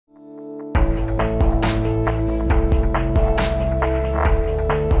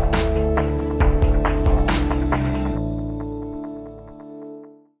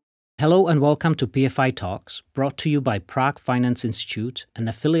Hello and welcome to PFI Talks, brought to you by Prague Finance Institute, an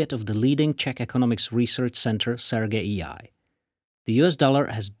affiliate of the leading Czech economics research center Sergei EI. The US dollar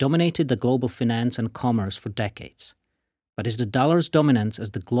has dominated the global finance and commerce for decades. But is the dollar's dominance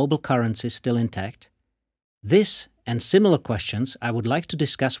as the global currency still intact? This and similar questions I would like to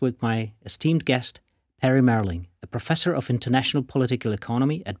discuss with my esteemed guest, Perry Mehrling, a professor of international political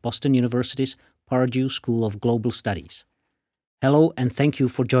economy at Boston University's Pardue School of Global Studies. Hello, and thank you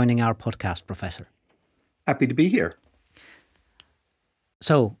for joining our podcast, Professor. Happy to be here.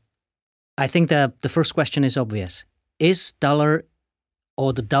 So, I think the first question is obvious. Is dollar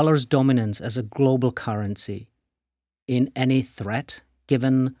or the dollar's dominance as a global currency in any threat,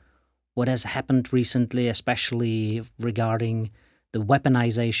 given what has happened recently, especially regarding the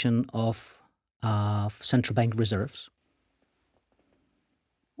weaponization of central bank reserves?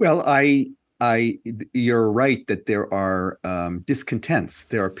 Well, you're right that there are discontents.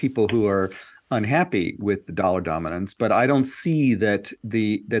 There are people who are unhappy with the dollar dominance, but I don't see that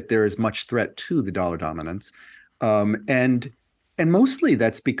there is much threat to the dollar dominance, and mostly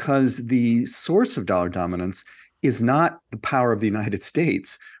that's because the source of dollar dominance is not the power of the United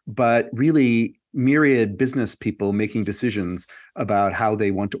States, but really myriad business people making decisions about how they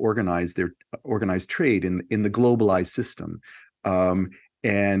want to organize trade in the globalized system.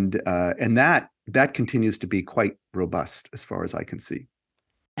 And that continues to be quite robust as far as I can see.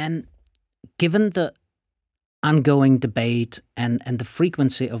 And given the ongoing debate and the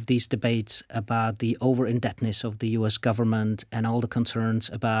frequency of these debates about the over-indebtedness of the U.S. government and all the concerns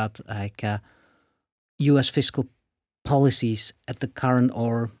about U.S. fiscal policies at the current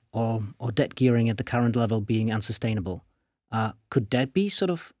or debt gearing at the current level being unsustainable, could that be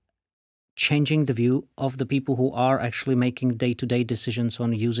sort of changing the view of the people who are actually making day-to-day decisions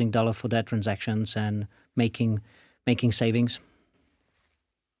on using dollar for debt transactions and making savings?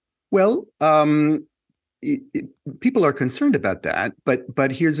 Well, people are concerned about that,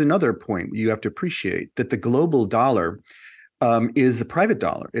 but here's another point you have to appreciate: that the global dollar is a private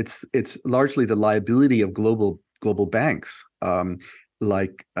dollar. It's largely the liability of global banks,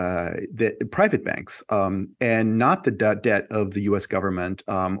 like the private banks, and not the debt of the U.S. government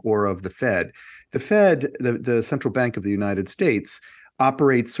or of the Fed. The Fed, the central bank of the United States,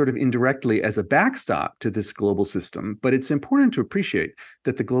 operates sort of indirectly as a backstop to this global system. But it's important to appreciate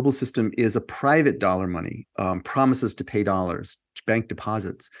that the global system is a private dollar money, promises to pay dollars, bank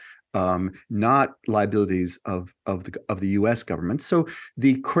deposits, not liabilities of the U.S. government. So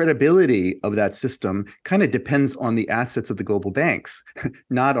the credibility of that system kind of depends on the assets of the global banks,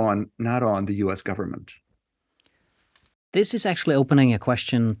 not on the U.S. government. This is actually opening a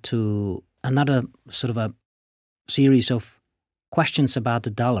question to another sort of a series of questions about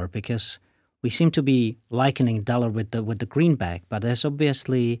the dollar, because we seem to be likening dollar with the greenback, but there's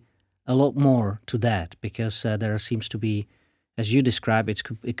obviously a lot more to that, because there seems to be, as you describe, it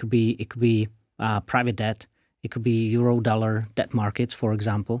could be private debt, it could be euro-dollar debt markets, for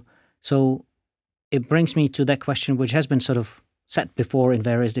example. So it brings me to that question, which has been sort of set before in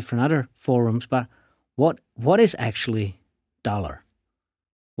various different other forums. But what is actually dollar?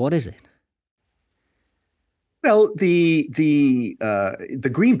 What is it? Well, the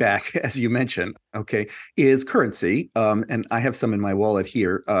greenback, as you mentioned, okay, is currency, and I have some in my wallet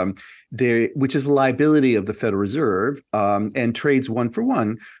here, which is a liability of the Federal Reserve, and trades one for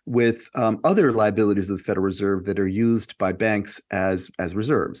one with other liabilities of the Federal Reserve that are used by banks as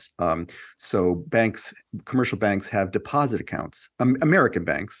reserves. So commercial banks have deposit accounts. American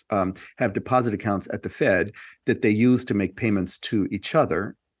banks have deposit accounts at the Fed that they use to make payments to each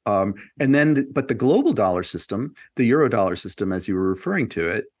other. But the global dollar system, the euro dollar system, as you were referring to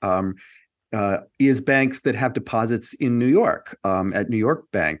it, is banks that have deposits in New York, at New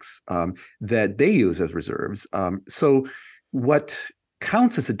York banks, that they use as reserves. So what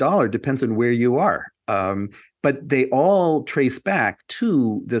counts as a dollar depends on where you are. But they all trace back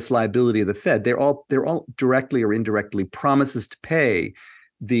to this liability of the Fed. They're all directly or indirectly promises to pay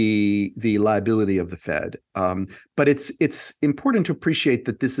the liability of the Fed. But it's important to appreciate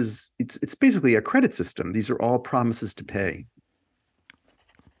that it's basically a credit system. These are all promises to pay.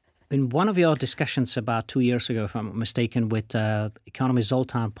 In one of your discussions about 2 years ago, if I'm not mistaken, with economist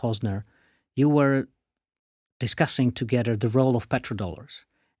Zoltán Pozner, you were discussing together the role of petrodollars.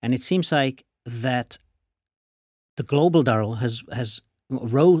 And it seems like that the global dollar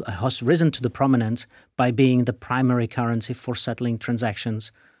has risen to the prominence by being the primary currency for settling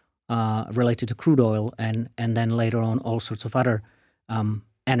transactions related to crude oil and then later on all sorts of other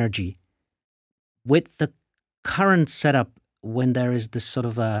energy. With the current setup, when there is this sort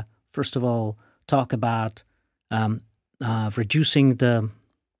of a, first of all, talk about reducing the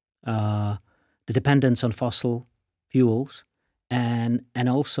uh, the dependence on fossil fuels, and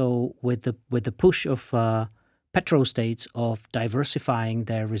also with the push of petrostates of diversifying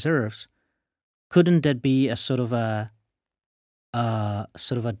their reserves, couldn't that be a sort of a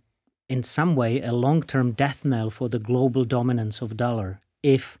in some way a long-term death knell for the global dominance of dollar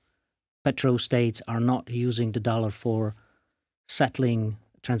if petrostates are not using the dollar for settling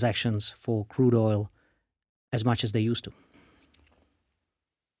transactions for crude oil as much as they used to?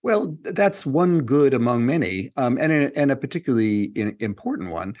 Well, that's one good among many, and a particularly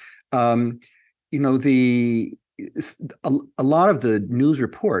important one. Um, you know, a lot of the news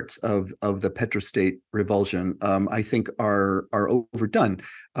reports of the petrostate revulsion, I think, are overdone.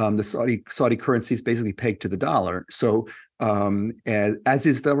 The Saudi currency is basically pegged to the dollar, so as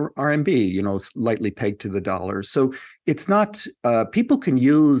is the RMB, slightly pegged to the dollar. So it's not people can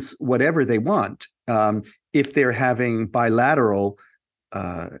use whatever they want if they're having bilateral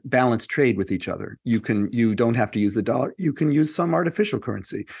balanced trade with each other. You don't have to use the dollar. You can use some artificial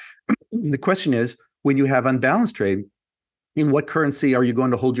currency. The question is, when you have unbalanced trade, in what currency are you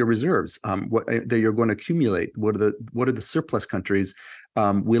going to hold your reserves? What that you're going to accumulate? What are the surplus countries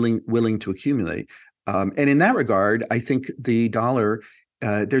willing to accumulate? And in that regard, I think the dollar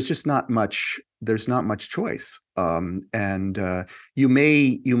there's just not much. There's not much choice. And you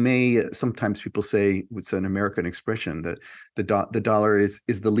may sometimes people say, it's an American expression, that the dollar is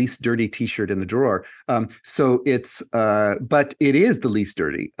the least dirty T-shirt in the drawer. So it's but it is the least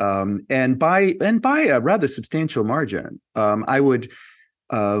dirty, and by a rather substantial margin. I would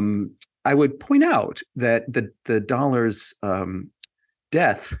point out that the dollar's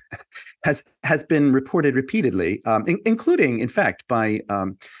death has been reported repeatedly, including, in fact, by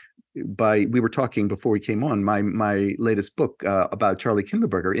we were talking before we came on, my latest book about Charlie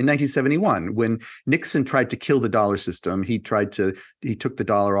Kindleberger in 1971, when Nixon tried to kill the dollar system. He took the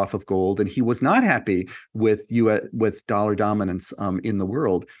dollar off of gold, and he was not happy with dollar dominance in the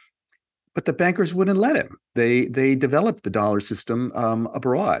world. But the bankers wouldn't let him. They developed the dollar system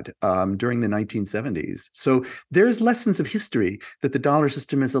abroad during the 1970s. So there's lessons of history that the dollar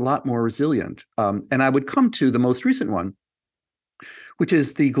system is a lot more resilient. And I would come to the most recent one, which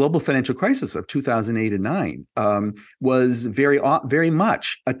is the global financial crisis of 2008 and 9, was very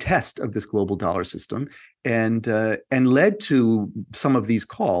much a test of this global dollar system, and led to some of these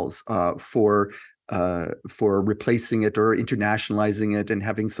calls for replacing it or internationalizing it and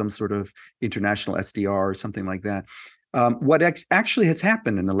having some sort of international SDR or something like that. What actually has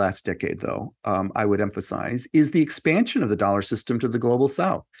happened in the last decade, though, I would emphasize, is the expansion of the dollar system to the global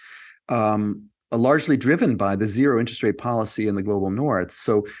south, largely driven by the zero interest rate policy in the global north.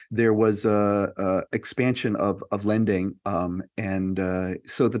 So there was a expansion of lending, and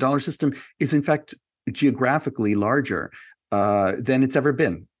so the dollar system is, in fact, geographically larger than it's ever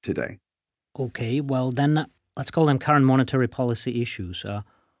been today. Okay, well then let's call them current monetary policy issues.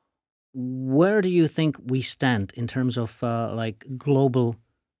 Where do you think we stand in terms of like global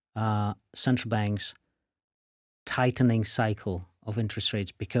central banks tightening cycle of interest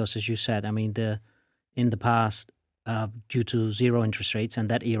rates? Because, as you said, I mean, in the past, due to zero interest rates, and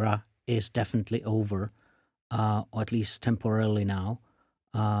that era is definitely over, or at least temporarily now.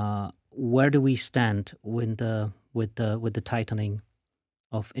 Where do we stand with the tightening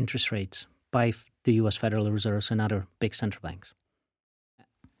of interest rates by the U.S. Federal Reserve and other big central banks?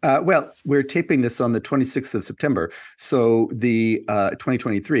 Well, we're taping this on the 26th of September, so the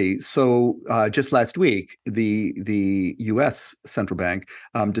 2023. So just last week, the U.S. central bank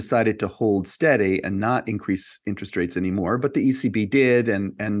decided to hold steady and not increase interest rates anymore. But the ECB did,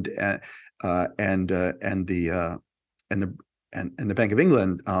 and the Bank of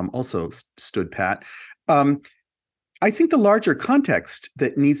England also stood pat. I think the larger context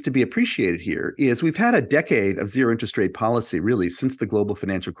that needs to be appreciated here is we've had a decade of zero interest rate policy, really, since the global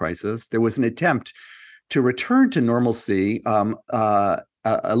financial crisis. There was an attempt to return to normalcy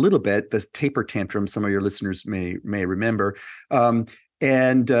a little bit, the taper tantrum some of your listeners may remember. And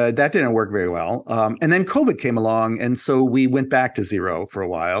that didn't work very well. And then COVID came along, and so we went back to zero for a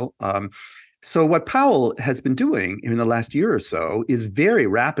while. So what Powell has been doing in the last year or so is very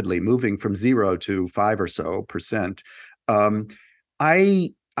rapidly moving from 0 to 5 or so percent.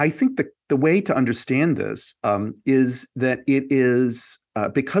 I think the way to understand this is that it is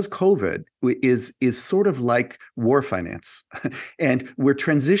because COVID is sort of like war finance, and we're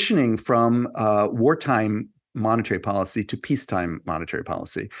transitioning from wartime monetary policy to peacetime monetary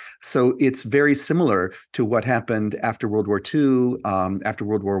policy. So it's very similar to what happened after World War II, after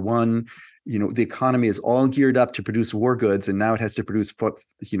World War I. The economy is all geared up to produce war goods, and now it has to produce,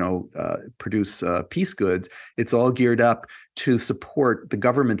 peace goods. It's all geared up to support the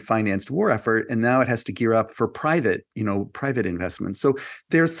government-financed war effort, and now it has to gear up for private investment. So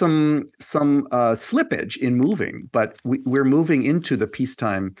there's some slippage in moving, but we're moving into the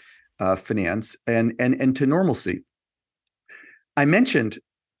peacetime finance and to normalcy. I mentioned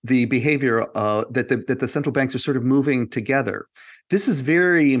the behavior that the central banks are sort of moving together. This is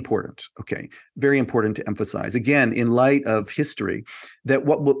very important. Okay, very important to emphasize again in light of history that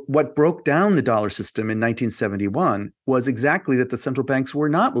what broke down the dollar system in 1971 was exactly that the central banks were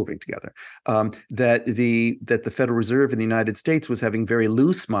not moving together. That the Federal Reserve in the United States was having very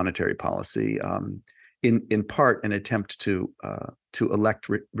loose monetary policy. In part an attempt to elect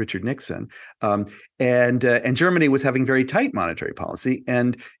Richard Nixon, and Germany was having very tight monetary policy,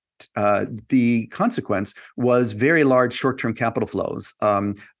 and the consequence was very large short-term capital flows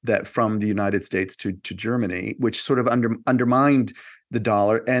that from the United States to Germany, which sort of undermined the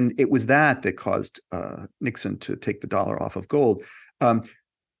dollar, and it was that caused Nixon to take the dollar off of gold.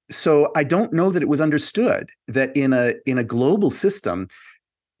 So I don't know that it was understood that in a global system,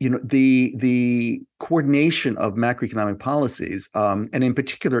 the coordination of macroeconomic policies, and in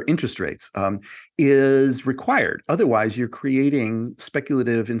particular interest rates, is required. Otherwise, you're creating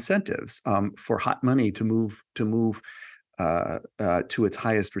speculative incentives for hot money to move to its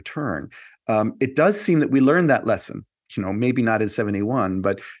highest return. It does seem that we learned that lesson. Maybe not in 71,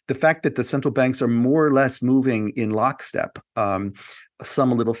 but the fact that the central banks are more or less moving in lockstep,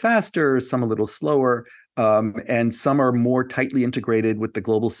 some a little faster, some a little slower, and some are more tightly integrated with the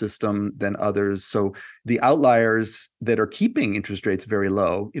global system than others. So the outliers that are keeping interest rates very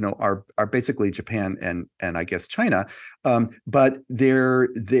low, are basically Japan and I guess China. But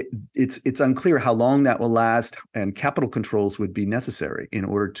it's unclear how long that will last, and capital controls would be necessary in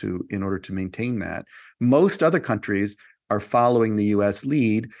order to maintain that. Most other countries are following the U.S.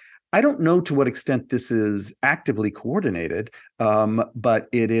 lead. I don't know to what extent this is actively coordinated, but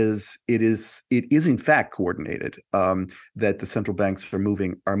it is in fact coordinated, that the central banks are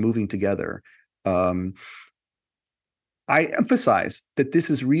moving together. I emphasize that this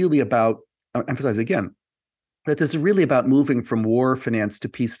is really about emphasize again that this is really about moving from war finance to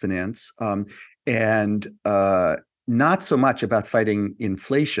peace finance, and not so much about fighting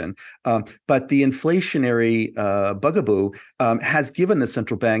inflation, but the inflationary bugaboo has given the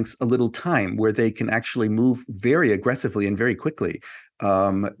central banks a little time where they can actually move very aggressively and very quickly.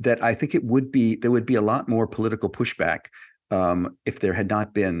 That I think there would be a lot more political pushback if there had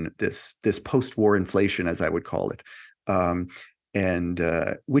not been this post-war inflation, as I would call it, and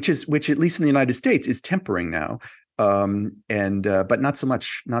which at least in the United States is tempering now, but not so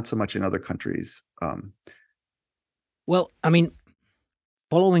much in other countries. Well, I mean,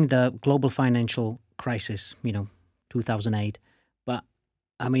 following the global financial crisis, 2008, but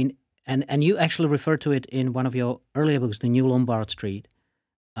I mean, and you actually referred to it in one of your earlier books, The New Lombard Street.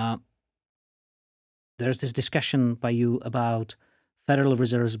 There's this discussion by you about Federal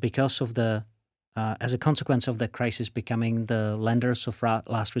Reserves because of as a consequence of the crisis, becoming the lenders of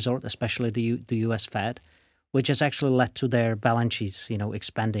last resort, especially the U.S. Fed, which has actually led to their balance sheets,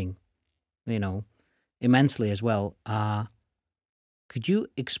 expanding, immensely as well. Could you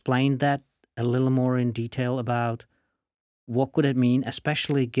explain that a little more in detail about what could it mean,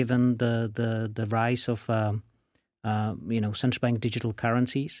 especially given the rise of central bank digital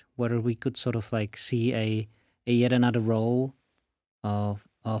currencies? Whether we could sort of like see a yet another role of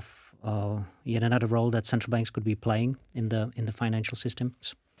yet another role that central banks could be playing in the financial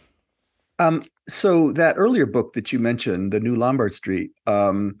systems. So that earlier book that you mentioned, The New Lombard Street,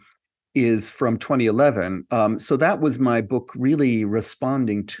 is from 2011. So that was my book really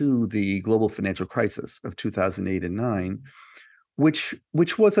responding to the global financial crisis of 2008 and 9, which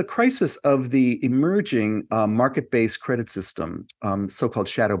was a crisis of the emerging market-based credit system, so-called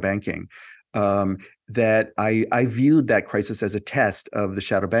shadow banking. That I viewed that crisis as a test of the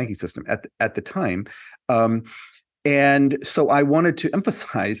shadow banking system at the time. And so I wanted to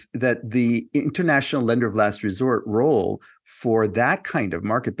emphasize that the international lender of last resort role for that kind of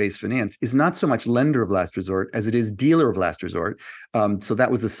market-based finance is not so much lender of last resort as it is dealer of last resort. So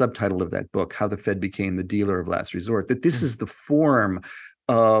that was the subtitle of that book, How the Fed Became the Dealer of Last Resort, that this is the form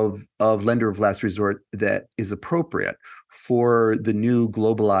of lender of last resort that is appropriate for the new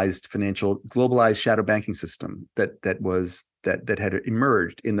globalized shadow banking system that had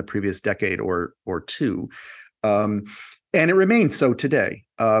emerged in the previous decade or two. And it remains so today.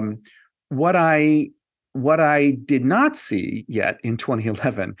 What I what I did not see yet in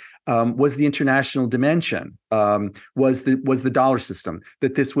 2011 was the international dimension, was the dollar system.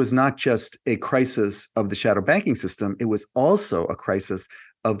 That this was not just a crisis of the shadow banking system; it was also a crisis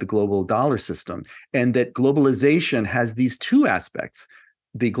of the global dollar system, and that globalization has these two aspects: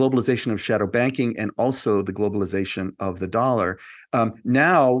 the globalization of shadow banking and also the globalization of the dollar.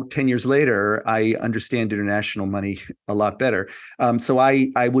 Now, 10 years later, I understand international money a lot better. So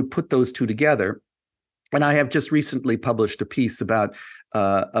I would put those two together. And I have just recently published a piece about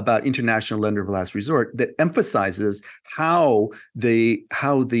international lender of last resort that emphasizes how the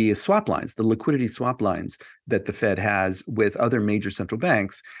swap lines, the liquidity swap lines that the Fed has with other major central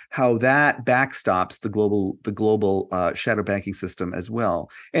banks, how that backstops the global shadow banking system as well.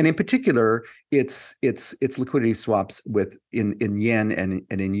 And in particular, it's liquidity swaps with in yen and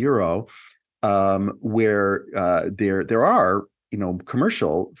in euro, where there are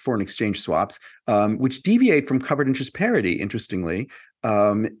commercial foreign exchange swaps, which deviate from covered interest parity, interestingly.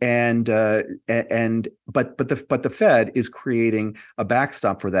 But the Fed is creating a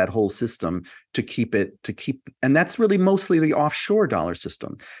backstop for that whole system and that's really mostly the offshore dollar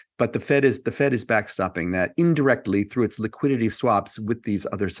system. But the Fed is backstopping that indirectly through its liquidity swaps with these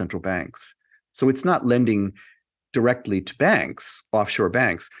other central banks. So it's not lending directly to banks, offshore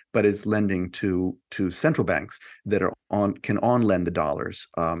banks, but it's lending to central banks that can on lend the dollars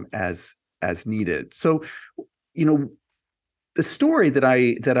as needed. So, the story that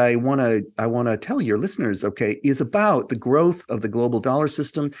I want to tell your listeners, okay, is about the growth of the global dollar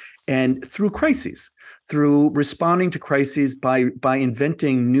system and through crises, through responding to crises by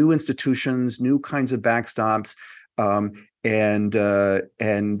inventing new institutions, new kinds of backstops,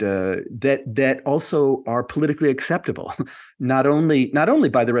 that also are politically acceptable, not only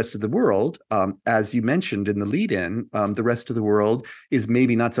by the rest of the world, as you mentioned in the lead-in. The rest of the world is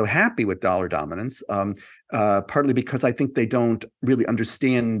maybe not so happy with dollar dominance, partly because I think they don't really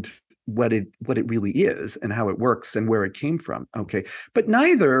understand what it really is and how it works and where it came from. Okay, but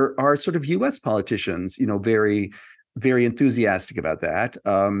neither are sort of U.S. politicians, very very enthusiastic about that.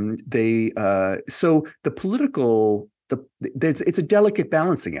 So the political it's a delicate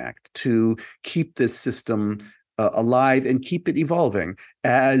balancing act to keep this system alive and keep it evolving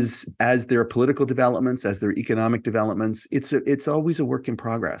as there are political developments, as there are economic developments. It's always a work in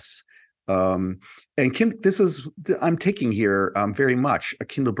progress. And Kim, I'm taking here very much a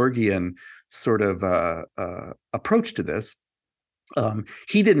Kindlebergian sort of approach to this.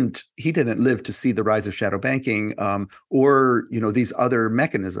 He didn't live to see the rise of shadow banking, or these other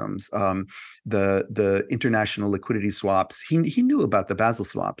mechanisms, the international liquidity swaps. He knew about the Basel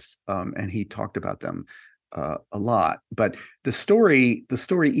swaps, and he talked about them a lot. But the story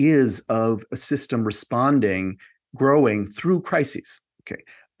is of a system responding, growing through crises. Okay,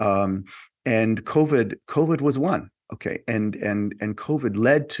 and COVID was one. Okay, and COVID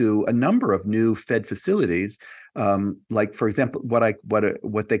led to a number of new Fed facilities, like, for example,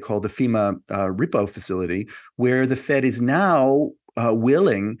 what they call the FEMA repo facility, where the Fed is now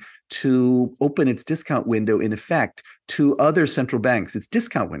willing to open its discount window, in effect, to other central banks. Its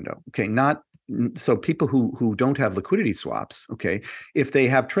discount window, okay, not so people who don't have liquidity swaps, okay, if they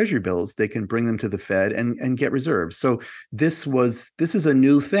have treasury bills, they can bring them to the Fed and get reserves. So this is a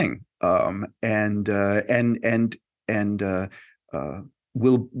new thing, and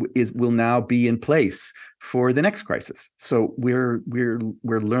will now be in place for the next crisis. So we're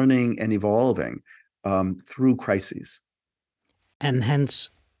learning and evolving through crises. And hence,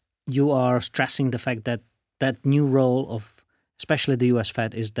 you are stressing the fact that that new role of, especially the U.S.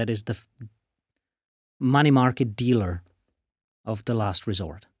 Fed, is the money market dealer of the last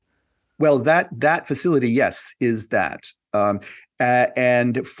resort. Well, that facility, yes, is that.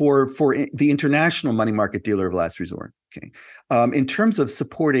 And for the international money market dealer of last resort. Okay. In terms of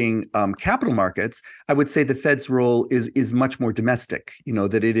supporting capital markets, I would say the Fed's role is much more domestic.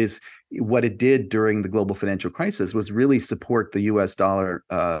 That it is what it did during the global financial crisis was really support the U.S. dollar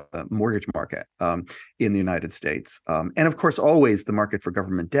mortgage market in the United States, and of course always the market for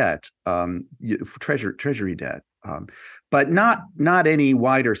government debt, treasury debt, but not any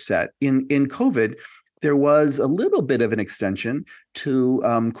wider set. In COVID, there was a little bit of an extension to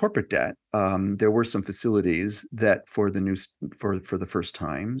corporate debt. There were some facilities that for the first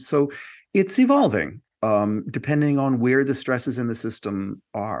time. So it's evolving, depending on where the stresses in the system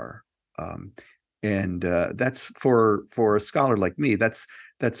are. And that's for a scholar like me, that's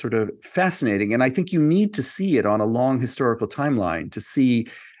sort of fascinating. And I think you need to see it on a long historical timeline to see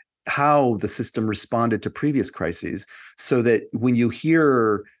how the system responded to previous crises, so that when you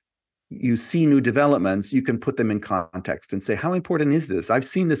hear you see new developments, you can put them in context and say, how important is this? I've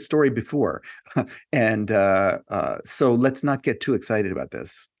seen this story before. And so let's not get too excited about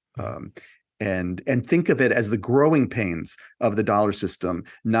this. And think of it as the growing pains of the dollar system,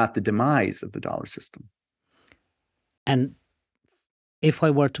 not the demise of the dollar system. And if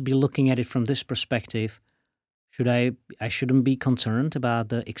I were to be looking at it from this perspective, I shouldn't be concerned about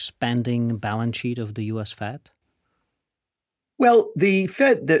the expanding balance sheet of the U.S. Fed? Well, the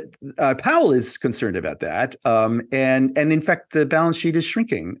Fed, Powell is concerned about that, and in fact, the balance sheet is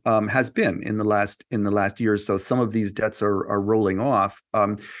shrinking. Has been in the last year or so. Some of these debts are rolling off.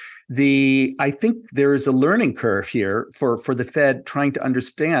 I think there is a learning curve here for the Fed trying to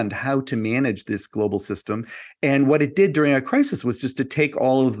understand how to manage this global system. And what it did during a crisis was just to take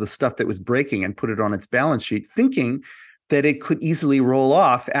all of the stuff that was breaking and put it on its balance sheet, thinking that it could easily roll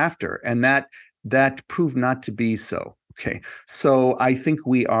off after, and that proved not to be so. Okay, so I think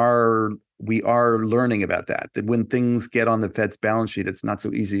we are learning about that. That when things get on the Fed's balance sheet, it's not so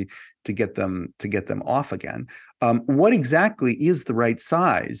easy to get them off again. What exactly is the right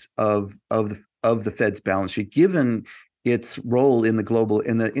size of the Fed's balance sheet, given its role in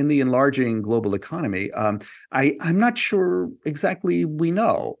the enlarging global economy? I'm not sure exactly we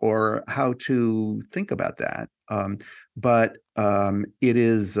know or how to think about that. But it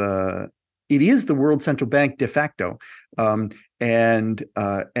is the world central bank de facto, and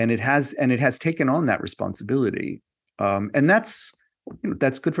it has taken on that responsibility, and that's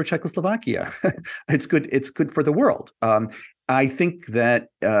good for Czechoslovakia. It's good for the world. I think that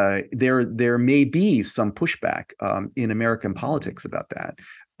there may be some pushback in American politics about that.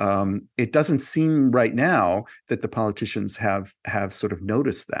 It doesn't seem right now that the politicians have sort of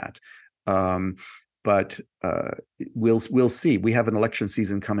noticed that. But we'll see. We have an election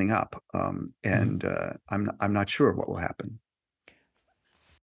season coming up, and I'm not sure what will happen.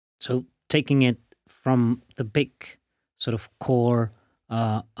 So taking it from the big sort of core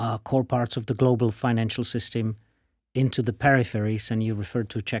parts of the global financial system into the peripheries, and you referred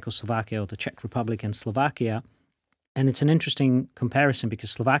to Czechoslovakia or the Czech Republic and Slovakia, and it's an interesting comparison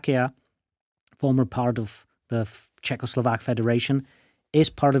because Slovakia, former part of the Czechoslovak Federation, is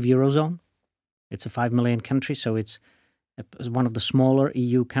part of Eurozone. It's a 5 million country, so it's one of the smaller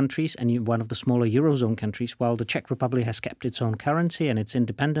EU countries and one of the smaller Eurozone countries. While the Czech Republic has kept its own currency and it's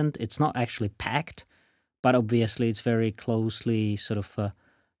independent, it's not actually packed, but obviously it's very closely sort of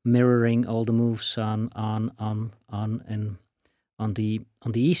mirroring all the moves on the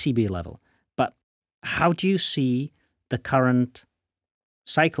ECB level. But how do you see the current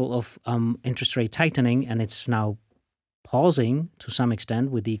cycle of interest rate tightening, and it's now pausing to some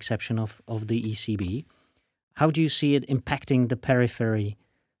extent with the exception of the ECB? How do you see it impacting the periphery,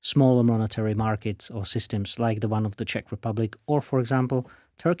 smaller monetary markets or systems like the one of the Czech Republic or, for example,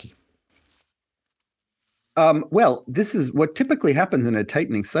 Turkey? Well, this is what typically happens in a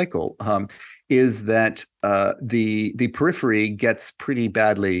tightening cycle, is that the periphery gets pretty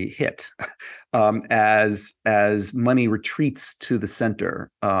badly hit as money retreats to the center.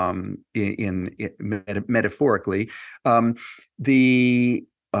 Metaphorically,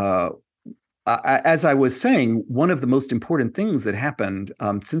 as I was saying, one of the most important things that happened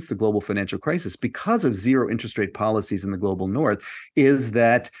since the global financial crisis, because of zero interest rate policies in the global north, is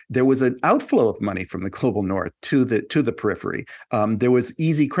that there was an outflow of money from the global north to the periphery. There was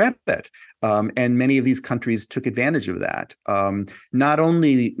easy credit, and many of these countries took advantage of that. Not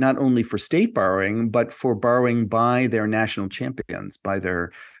only for state borrowing, but for borrowing by their national champions, by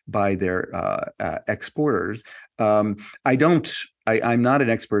their exporters. I'm not an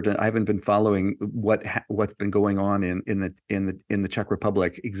expert, and I haven't been following what's been going on in the Czech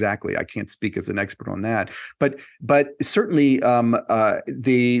Republic exactly. I can't speak as an expert on that, but certainly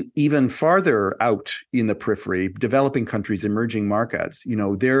the even farther out in the periphery, developing countries, emerging markets,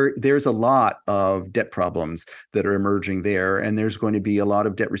 there's a lot of debt problems that are emerging there, and there's going to be a lot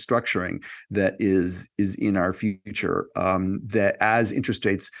of debt restructuring that is in our future. That as interest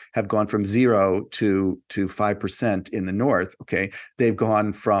rates have gone from 0 to 5% in the north, okay, they've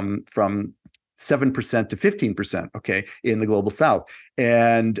gone from 7% to 15%, okay, in the global south,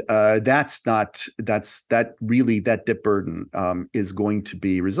 and that debt burden is going to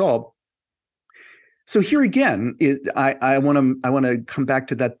be resolved. So here again, I want to come back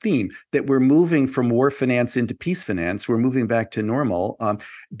to that theme that we're moving from war finance into peace finance. We're moving back to normal.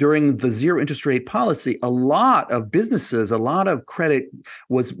 During the zero interest rate policy, a lot of businesses, a lot of credit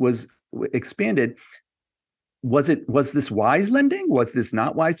was expanded. Was this wise lending? Was this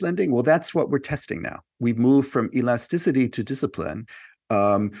not wise lending? Well, that's what we're testing now. We've moved from elasticity to discipline.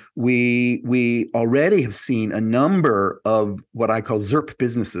 We already have seen a number of what I call ZIRP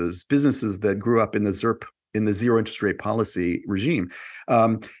businesses that grew up in the ZIRP in the zero interest rate policy regime,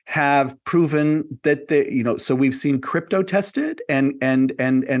 have proven that so we've seen crypto tested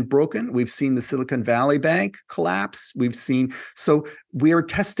and broken. We've seen the Silicon Valley Bank collapse. So we are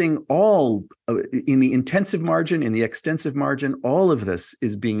testing all in the intensive margin, in the extensive margin. All of this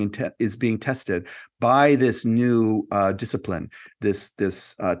is being tested by this new discipline, this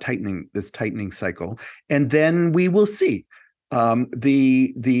tightening cycle, and then we will see.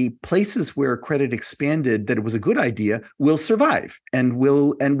 The places where credit expanded that it was a good idea will survive and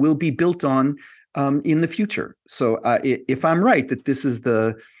will be built on in the future. So if I'm right that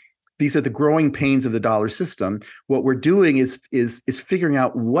these are the growing pains of the dollar system, what we're doing is figuring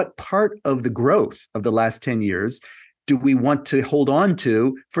out what part of the growth of the last 10 years do we want to hold on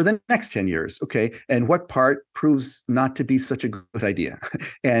to for the next 10 years, okay? And what part proves not to be such a good idea,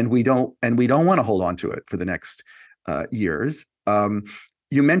 and we don't want to hold on to it for the next years.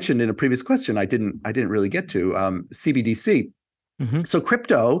 You mentioned in a previous question, I didn't really get to CBDC. Mm-hmm. So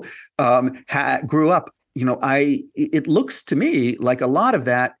crypto grew up. It looks to me like a lot of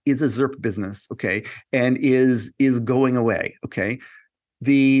that is a ZIRP business, okay, and is going away, okay.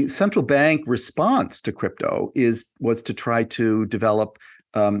 The central bank response to crypto was to try to develop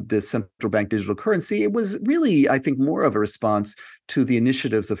the central bank digital currency. It was really, I think, more of a response to the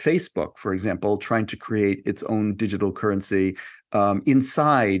initiatives of Facebook, for example, trying to create its own digital currency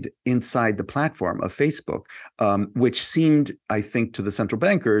inside the platform of Facebook, which seemed, I think, to the central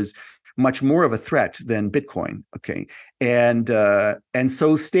bankers much more of a threat than Bitcoin. Okay, and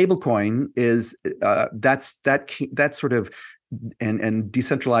so stablecoin is that sort of and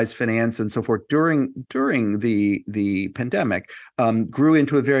decentralized finance and so forth during the pandemic grew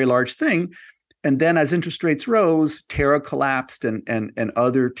into a very large thing. And then as interest rates rose, Terra collapsed and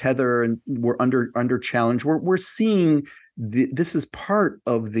other Tether and were under challenge. We're seeing this is part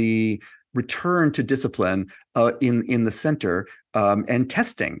of the return to discipline in the center, and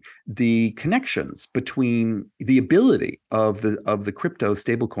testing the connections between the ability of the crypto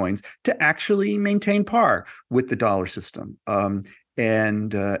stablecoins to actually maintain par with the dollar system,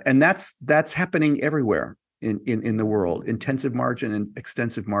 and that's happening everywhere in the world, intensive margin and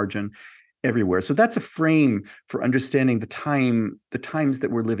extensive margin everywhere. So that's a frame for understanding the times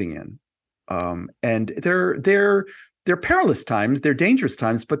that we're living in, and they're perilous times, they're dangerous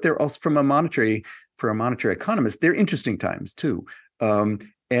times, but they're also for a monetary economist, they're interesting times too.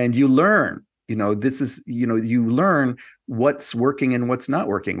 And you learn, you learn what's working and what's not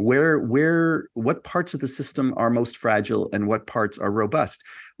working, what parts of the system are most fragile and what parts are robust.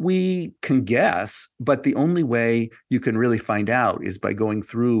 We can guess, but the only way you can really find out is by going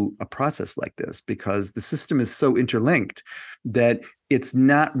through a process like this, because the system is so interlinked that it's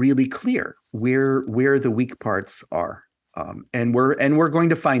not really clear where the weak parts are, and we're going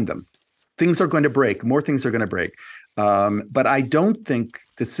to find them. Things are going to break. More things are going to break, but I don't think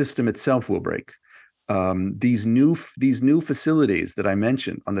the system itself will break. These new facilities that I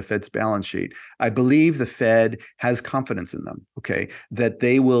mentioned on the Fed's balance sheet, I believe the Fed has confidence in them. Okay, that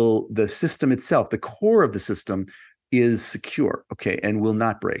the system itself, the core of the system, is secure. Okay, and will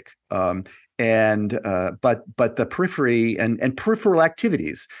not break. But the periphery and peripheral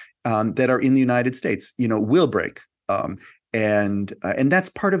activities that are in the United States, will break. And that's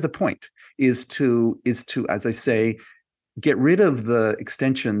part of the point, is to, as I say, get rid of the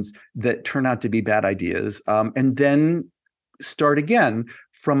extensions that turn out to be bad ideas, and then start again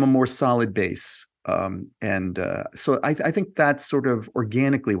from a more solid base. So I think that's sort of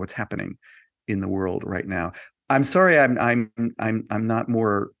organically what's happening in the world right now. I'm sorry, I'm not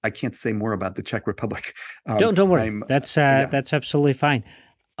more. I can't say more about the Czech Republic. Don't worry. That's absolutely fine.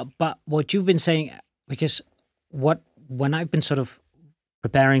 But what you've been saying, because when I've been sort of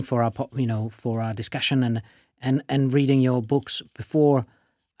preparing for our discussion and reading your books before,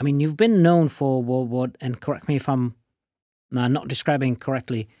 I mean, you've been known for what, and correct me if I'm not describing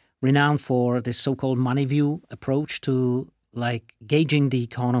correctly, renowned for this so-called money view approach to like gauging the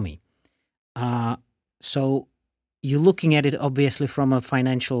economy. So you're looking at it obviously from a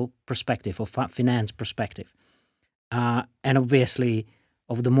financial perspective or finance perspective, and obviously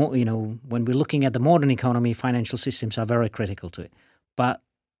of the more when we're looking at the modern economy, financial systems are very critical to it. But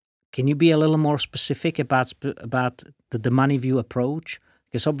can you be a little more specific about the money view approach?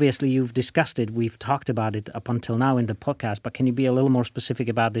 Because obviously you've discussed it, we've talked about it up until now in the podcast, but can you be a little more specific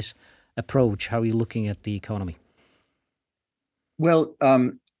about this approach, how you're looking at the economy? Well,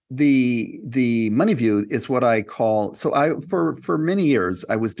 the money view is what I call, so for many years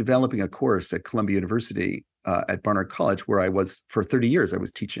I was developing a course at Columbia University at Barnard College, where I was for 30 years. I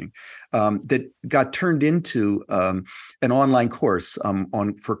was teaching, that got turned into an online course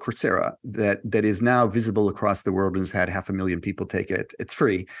on for Coursera that is now visible across the world and has had 500,000 people take it. It's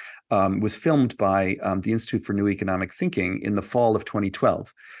free. Was filmed by the Institute for New Economic Thinking in the fall of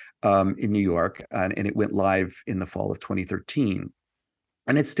 2012 in New York, and it went live in the fall of 2013,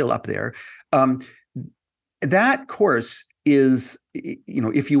 and it's still up there. That course is,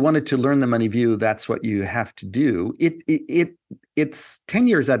 if you wanted to learn the money view, that's what you have to do. It's 10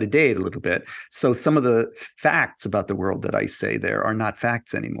 years out of date a little bit. So some of the facts about the world that I say there are not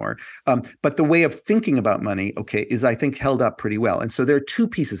facts anymore. But the way of thinking about money, okay, is I think held up pretty well. And so there are two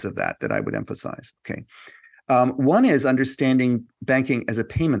pieces of that I would emphasize. Okay. One is understanding banking as a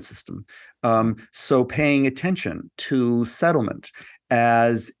payment system. So paying attention to settlement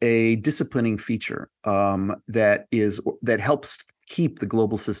as a disciplining feature that helps keep the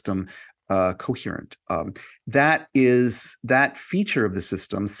global system coherent. That feature of the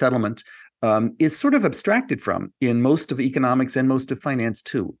system, settlement, is sort of abstracted from in most of economics and most of finance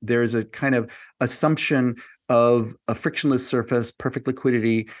too. There's a kind of assumption of a frictionless surface, perfect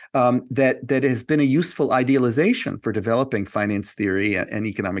liquidity, that has been a useful idealization for developing finance theory and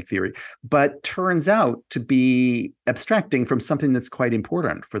economic theory, but turns out to be abstracting from something that's quite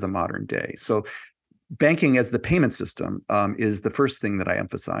important for the modern day. So banking as the payment system is the first thing that I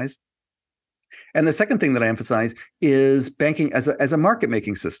emphasize. And the second thing that I emphasize is banking as a market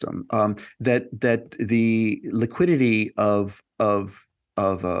making system, that the liquidity of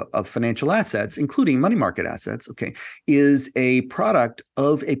financial assets, including money market assets, okay, is a product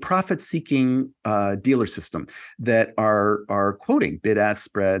of a profit-seeking dealer system that are quoting bid-ask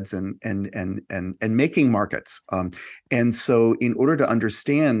spreads and making markets. And so, in order to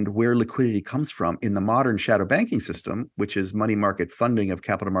understand where liquidity comes from in the modern shadow banking system, which is money market funding of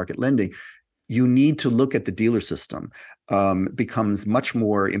capital market lending, you need to look at the dealer system. Becomes much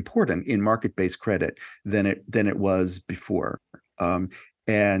more important in market-based credit than it was before.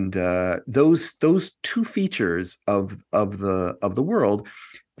 And those two features of the world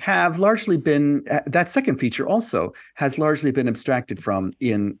have largely been, that second feature also has largely been abstracted from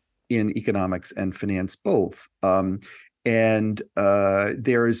in economics and finance both. And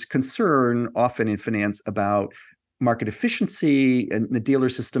there's concern often in finance about market efficiency and the dealer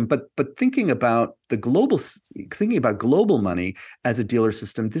system, but thinking about global money as a dealer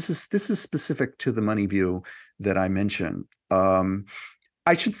system, this is specific to the money view that I mentioned.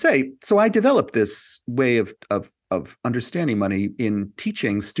 I should say, so I developed this way of understanding money in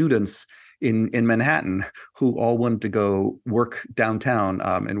teaching students in Manhattan who all wanted to go work downtown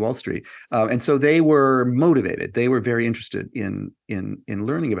in Wall Street, and so they were motivated. They were very interested in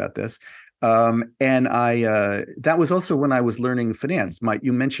learning about this. And that was also when I was learning finance.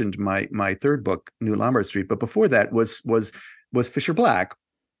 You mentioned my third book, New Lombard Street, but before that was Fisher Black,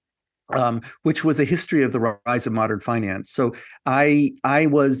 which was a history of the rise of modern finance. So I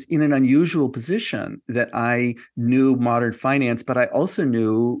was in an unusual position that I knew modern finance, but I also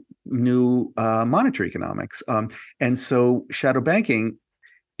knew monetary economics. And so shadow banking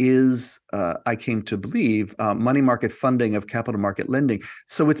is, I came to believe, money market funding of capital market lending.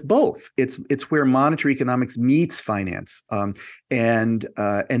 So it's both. It's where monetary economics meets finance, and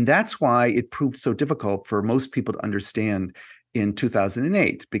that's why it proved so difficult for most people to understand in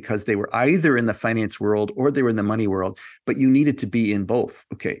 2008, because they were either in the finance world or they were in the money world, but you needed to be in both,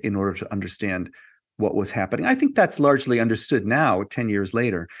 okay, in order to understand what was happening. I think that's largely understood now, 10 years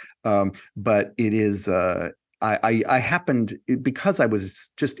later, but it is. I happened, because I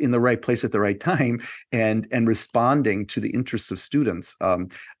was just in the right place at the right time and responding to the interests of students.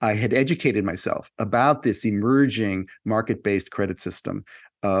 I had educated myself about this emerging market-based credit system,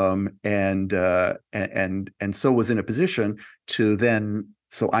 and so was in a position to then.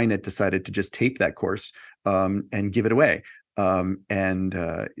 So INET decided to just tape that course and give it away.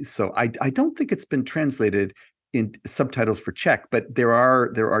 So I don't think it's been translated in subtitles for Czech, but there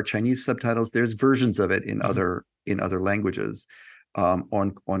are Chinese subtitles. There's versions of it in other languages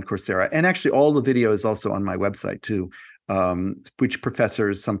on Coursera, and actually all the video is also on my website too, which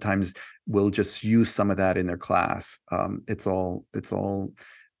professors sometimes will just use some of that in their class. It's all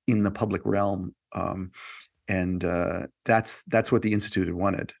in the public realm, and that's what the Institute had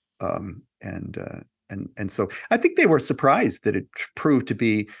wanted, and so I think they were surprised that it proved to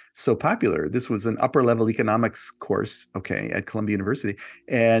be so popular. This was an upper level economics course, okay, at Columbia University,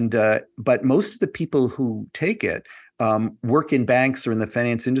 and but most of the people who take it work in banks or in the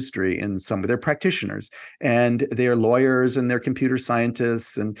finance industry. And they're practitioners, and they're lawyers, and they're computer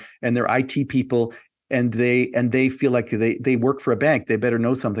scientists, and they're IT people. and they feel like they work for a bank. They better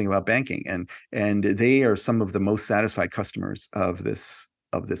know something about banking, and they are some of the most satisfied customers of this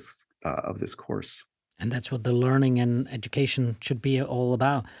course. And that's what the learning and education should be all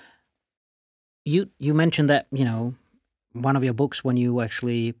about. You mentioned that, one of your books, when you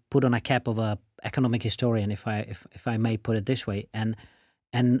actually put on a cap of a economic historian, if I may put it this way, and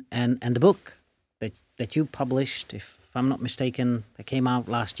the book that you published, if I'm not mistaken, that came out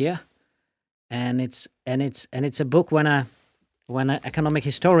last year, and it's a book when an economic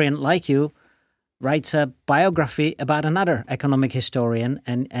historian like you writes a biography about another economic historian,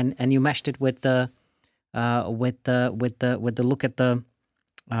 and you meshed it with the look at the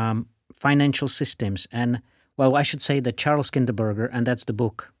financial systems. And, well, I should say that Charles Kinderberger, and that's the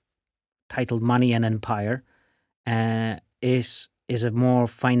book titled Money and Empire, is a more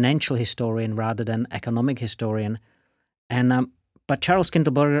financial historian rather than economic historian. And but Charles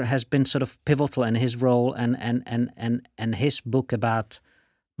Kinderberger has been sort of pivotal in his role, and his book about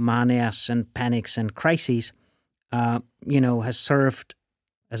manias and panics and crises, has served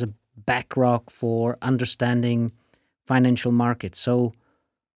as a backrock for understanding financial markets. So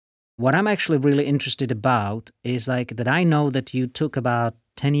what I'm actually really interested about is like that I know that you took about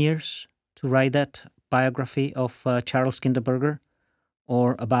 10 years to write that biography of Charles Kinderberger,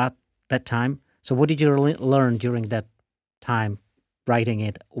 or about that time. So what did you learn during that time writing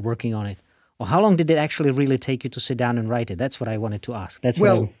it, working on it? Or how long did it actually really take you to sit down and write it? That's what I wanted to ask. That's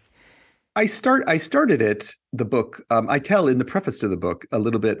Well, I started the book. I tell in the preface to the book a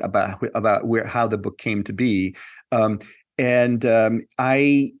little bit about how the book came to be. I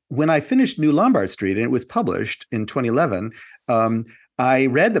when I finished New Lombard Street and it was published in 2011, I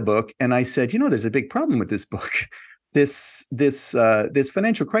read the book and I said, there's a big problem with this book. This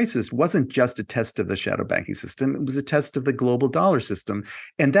financial crisis wasn't just a test of the shadow banking system. It was a test of the global dollar system.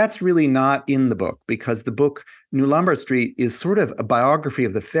 And that's really not in the book, because the book New Lombard Street is sort of a biography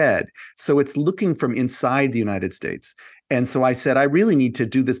of the Fed. So it's looking from inside the United States. And so I said, I really need to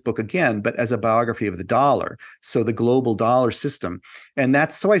do this book again, but as a biography of the dollar. So the global dollar system.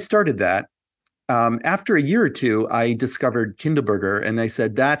 So I started that. After a year or two, I discovered Kinderberger, and I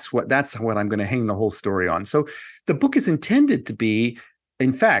said, that's what I'm going to hang the whole story on. So the book is intended to be,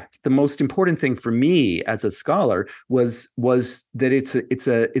 in fact, the most important thing for me as a scholar was that it's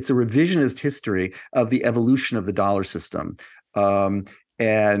a revisionist history of the evolution of the dollar system,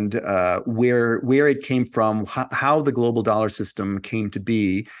 and where it came from, how the global dollar system came to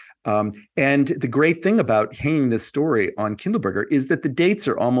be. And the great thing about hanging this story on Kinderberger is that the dates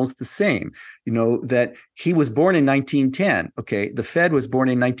are almost the same. That he was born in 1910. Okay, the Fed was born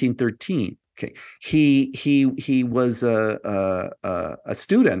in 1913. Okay, he was a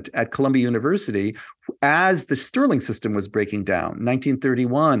student at Columbia University as the sterling system was breaking down,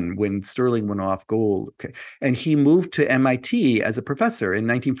 1931, when sterling went off gold. Okay, and he moved to MIT as a professor in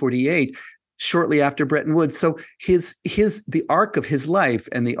 1948. Shortly after Bretton Woods. So the arc of his life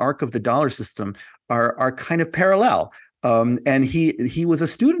and the arc of the dollar system are kind of parallel. And he was a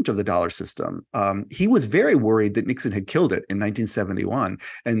student of the dollar system. He was very worried that Nixon had killed it in 1971,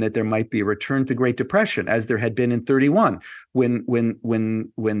 and that there might be a return to Great Depression, as there had been in 31,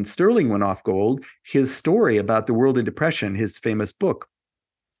 when sterling went off gold. His story about the world in depression, his famous book,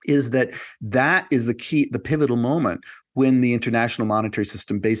 is that is the pivotal moment when the international monetary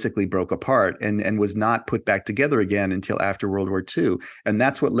system basically broke apart and was not put back together again until after World War II. And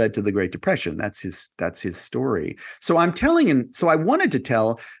that's what led to the Great Depression. That's his story. So I wanted to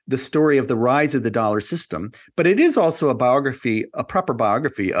tell the story of the rise of the dollar system, but it is also a proper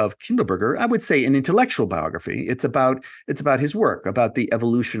biography of Kinderberger. I would say an intellectual biography. It's about his work, about the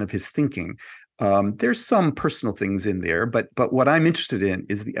evolution of his thinking. There's some personal things in there, but what I'm interested in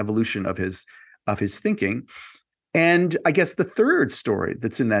is the evolution of his thinking. And I guess the third story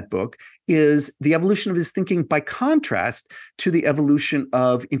that's in that book is the evolution of his thinking by contrast to the evolution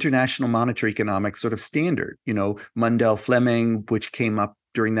of international monetary economics sort of standard. Mundell Fleming, which came up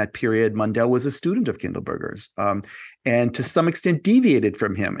during that period. Mundell was a student of Kinderberger's, and to some extent deviated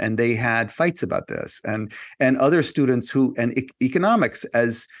from him. And they had fights about this. And other students economics,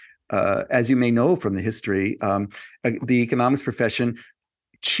 as you may know from the history, the economics profession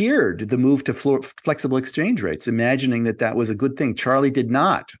cheered the move to flexible exchange rates, imagining that was a good thing. Charlie did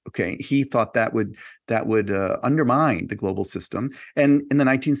not. Okay, he thought that that would undermine the global system. And in the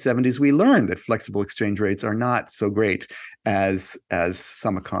 1970s, we learned that flexible exchange rates are not so great as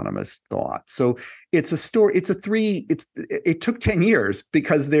some economists thought. So it's a story. It took 10 years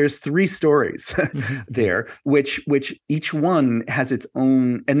because there's three stories there, which each one has its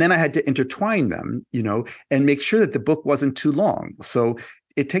own. And then I had to intertwine them, and make sure that the book wasn't too long. So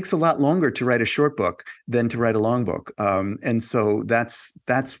it takes a lot longer to write a short book than to write a long book, and so that's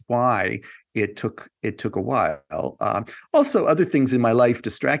why it took a while. Also, other things in my life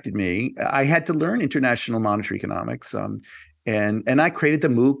distracted me. I had to learn international monetary economics, and I created the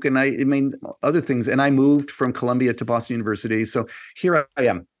MOOC, and I mean other things, and I moved from Columbia to Boston University. So here I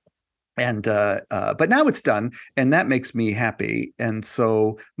am. And but now it's done, and that makes me happy. And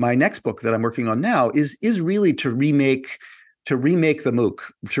so my next book that I'm working on now is really to remake the MOOC,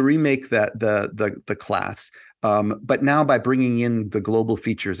 to remake the class, but now by bringing in the global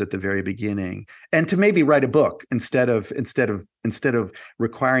features at the very beginning, and to maybe write a book instead of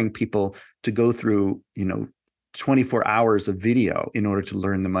requiring people to go through 24 hours of video in order to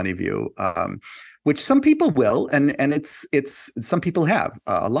learn the money view, which some people will, and it's some people have,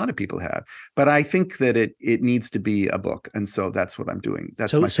 a lot of people have, but I think that it needs to be a book, and so that's what I'm doing.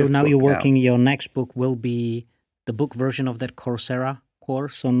 That's my so fifth now book you're working. Your next book will be the book version of that Coursera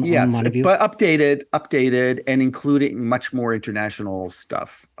course on Yes, MoneyView? but updated, and including much more international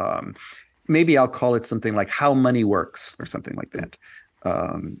stuff. Maybe I'll call it something like "How Money Works" or something like that.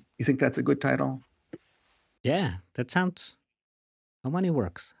 You think that's a good title? Yeah, that sounds. How money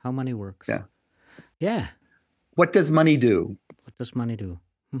works. How money works. Yeah. Yeah. What does money do? What does money do?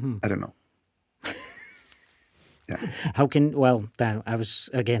 I don't know. Yeah. How can I was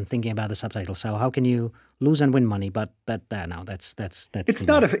again thinking about the subtitle. So how can you lose and win money? But that's it's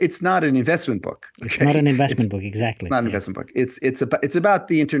not an investment book. Okay? It's not an investment book, exactly. It's not an investment book. It's about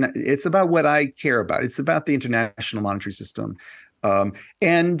the internet. It's about what I care about. It's about the international monetary system,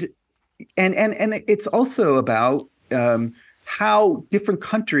 and it's also about how different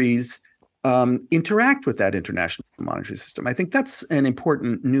countries interact with that international monetary system. I think that's an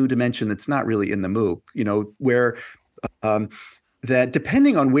important new dimension that's not really in the MOOC, where that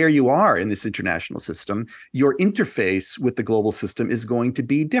depending on where you are in this international system, your interface with the global system is going to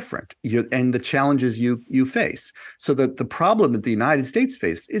be different, and the challenges you face. So that the problem that the United States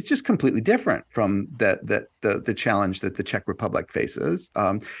faces is just completely different from the challenge that the Czech Republic faces,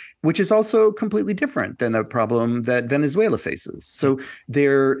 which is also completely different than the problem that Venezuela faces. So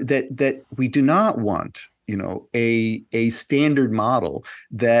that we do not want a standard model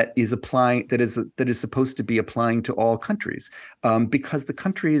that is supposed to be applying to all countries, because the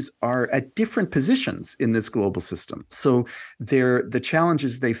countries are at different positions in this global system. So the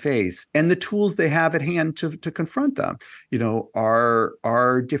challenges they face and the tools they have at hand to confront them,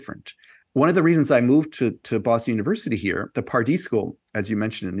 are different. One of the reasons I moved to Boston University here, the Pardee School, as you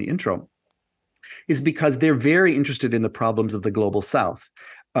mentioned in the intro, is because they're very interested in the problems of the global South.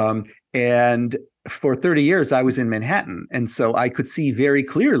 And for 30 years, I was in Manhattan. And so I could see very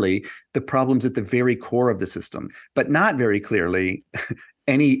clearly the problems at the very core of the system, but not very clearly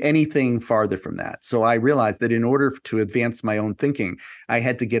anything farther from that. So I realized that in order to advance my own thinking, I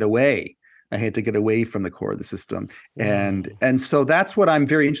had to get away. I had to get away from the core of the system. And so that's what I'm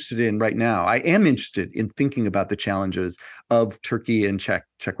very interested in right now. I am interested in thinking about the challenges of Turkey and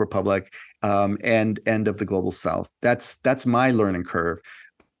Czech Republic, and of the global South. That's my learning curve,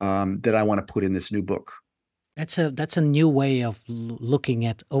 that I want to put in this new book. That's a new way of looking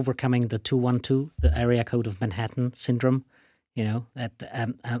at overcoming the 212, the area code of Manhattan syndrome. That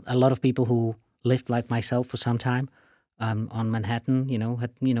a lot of people who lived like myself for some time on Manhattan,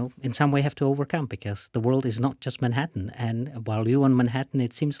 had in some way have to overcome, because the world is not just Manhattan. And while you on Manhattan,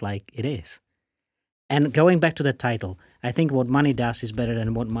 it seems like it is. And going back to the title, I think what money does is better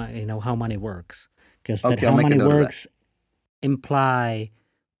than what how money works, because how money works imply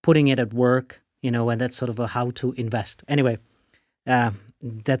putting it at work, and that's sort of a how to invest. Anyway,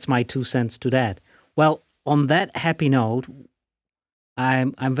 that's my 2 cents to that. Well, on that happy note,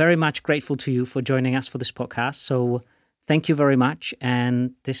 I'm very much grateful to you for joining us for this podcast. So thank you very much.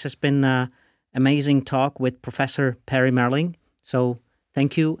 And this has been an amazing talk with Professor Perry Mehrling. So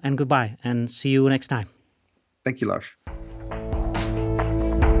thank you and goodbye, and see you next time. Thank you, Lars.